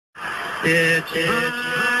It's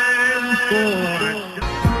time for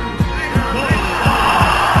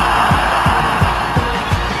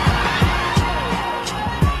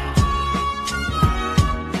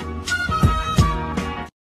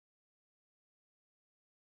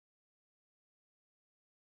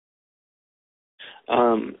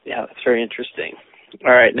yeah, that's very interesting.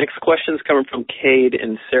 All right, next question is coming from Cade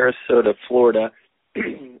in Sarasota, Florida.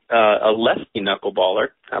 A lefty knuckleballer.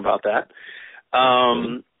 How about that?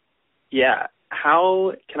 Yeah,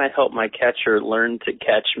 how can I help my catcher learn to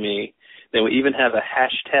catch me? Then we even have a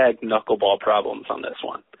hashtag knuckleball problems on this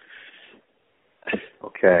one.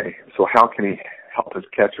 Okay, so how can he help his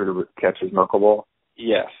catcher to catch his knuckleball?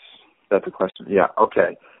 Yes. That's the question. Yeah,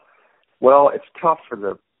 okay. Well, it's tough for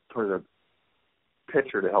the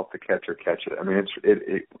pitcher to help the catcher catch it. I mean,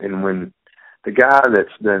 and when the guy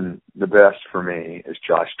that's been the best for me is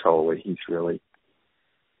Josh Tolley. He's really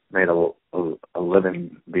made a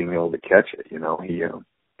living being able to catch it. You know,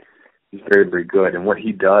 he's very, very good. And what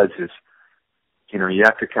he does is, you know, you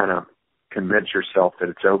have to kind of convince yourself that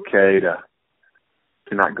it's okay to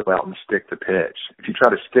not go out and stick the pitch. If you try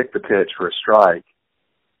to stick the pitch for a strike,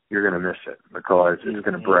 you're going to miss it because it's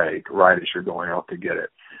going to break right as you're going out to get it.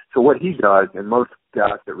 So what he does, and most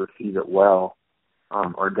guys that receive it well,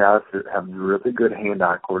 are guys that have really good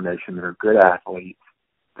hand-eye coordination, that are good athletes,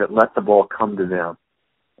 that let the ball come to them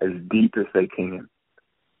as deep as they can.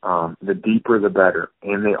 The deeper, the better.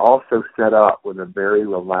 And they also set up with a very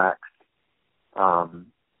relaxed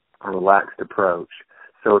approach.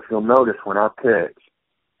 So if you'll notice when I pitch,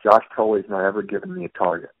 Josh Tolley's not ever giving me a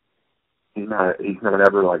target. He's not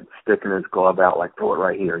ever like sticking his glove out like throw it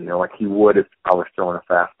right here, you know, like he would if I was throwing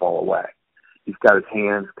a fastball away. He's got his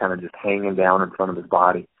hands kind of just hanging down in front of his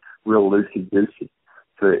body, real loosey-goosey,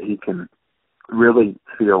 so that he can really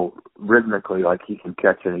feel rhythmically like he can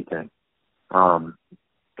catch anything. And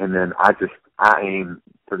then I aim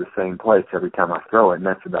for the same place every time I throw it, and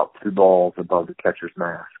that's about 2 balls above the catcher's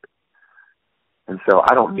mask. And so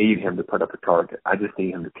I don't need him to put up a target. I just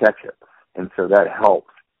need him to catch it. And so that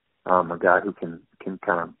helps a guy who can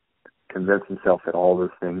kind of convince himself that all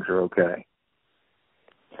those things are okay.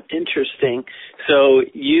 Interesting. So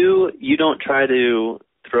you don't try to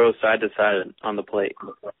throw side to side on the plate?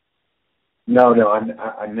 No,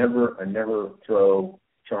 I never throw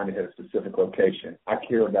trying to hit a specific location. I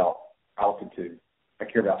care about altitude. I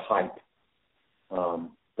care about height. A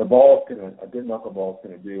good knuckleball is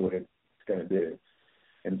going to do what it's going to do,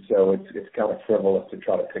 and so it's kind of frivolous to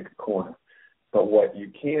try to pick a corner. But what you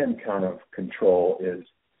can kind of control is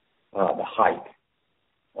the height.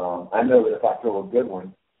 I know that if I throw a good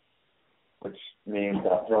one, which means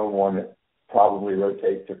I've thrown one that probably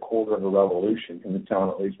rotates a quarter of a revolution from the time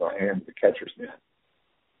it leaves my hand to the catcher's net,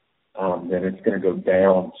 then it's going to go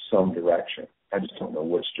down some direction. I just don't know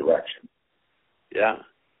which direction. Yeah,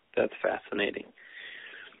 that's fascinating.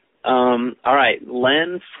 All right,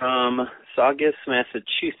 Len from Saugus,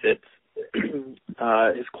 Massachusetts.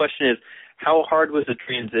 His question is, how hard was the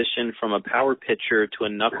transition from a power pitcher to a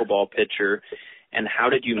knuckleball pitcher, and how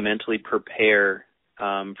did you mentally prepare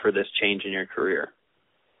for this change in your career?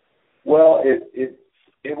 Well, it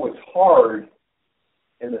was hard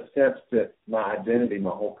in the sense that my identity, my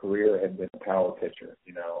whole career had been a power pitcher,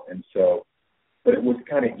 you know, and so, but it was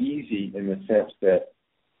kind of easy in the sense that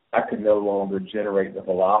I could no longer generate the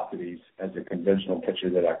velocities as a conventional pitcher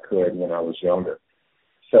that I could when I was younger.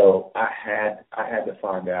 So I had to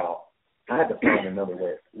find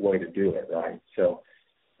another way to do it, right? So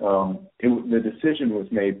the decision was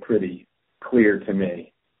made pretty clear to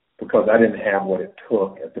me because I didn't have what it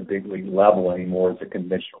took at the big league level anymore as a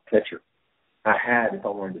conventional pitcher. I had, if I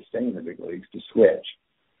wanted to stay in the big leagues, to switch.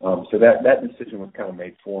 So that decision was kind of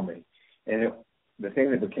made for me. And the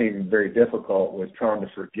thing that became very difficult was trying to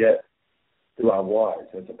forget who I was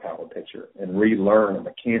as a power pitcher and relearn a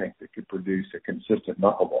mechanic that could produce a consistent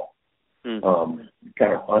knuckleball.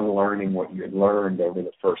 Kind of unlearning what you had learned over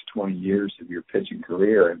the first 20 years of your pitching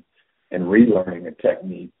career and relearning a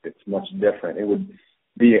technique that's much different. It would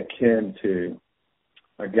be akin to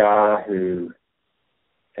a guy who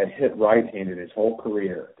had hit right-handed his whole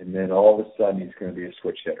career, and then all of a sudden he's going to be a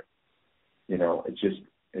switch hitter. You know,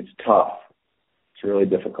 it's tough. It's really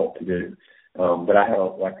difficult to do. But I had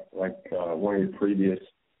one of the previous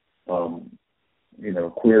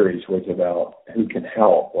queries was about who can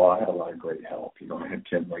help. Well, I had a lot of great help. You know, I had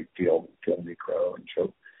Tim Wakefield, Phil Necro, and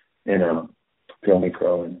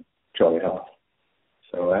Charlie Huff.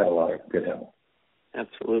 So I had a lot of good help.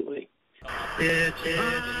 Absolutely. It's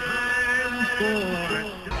time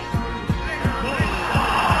for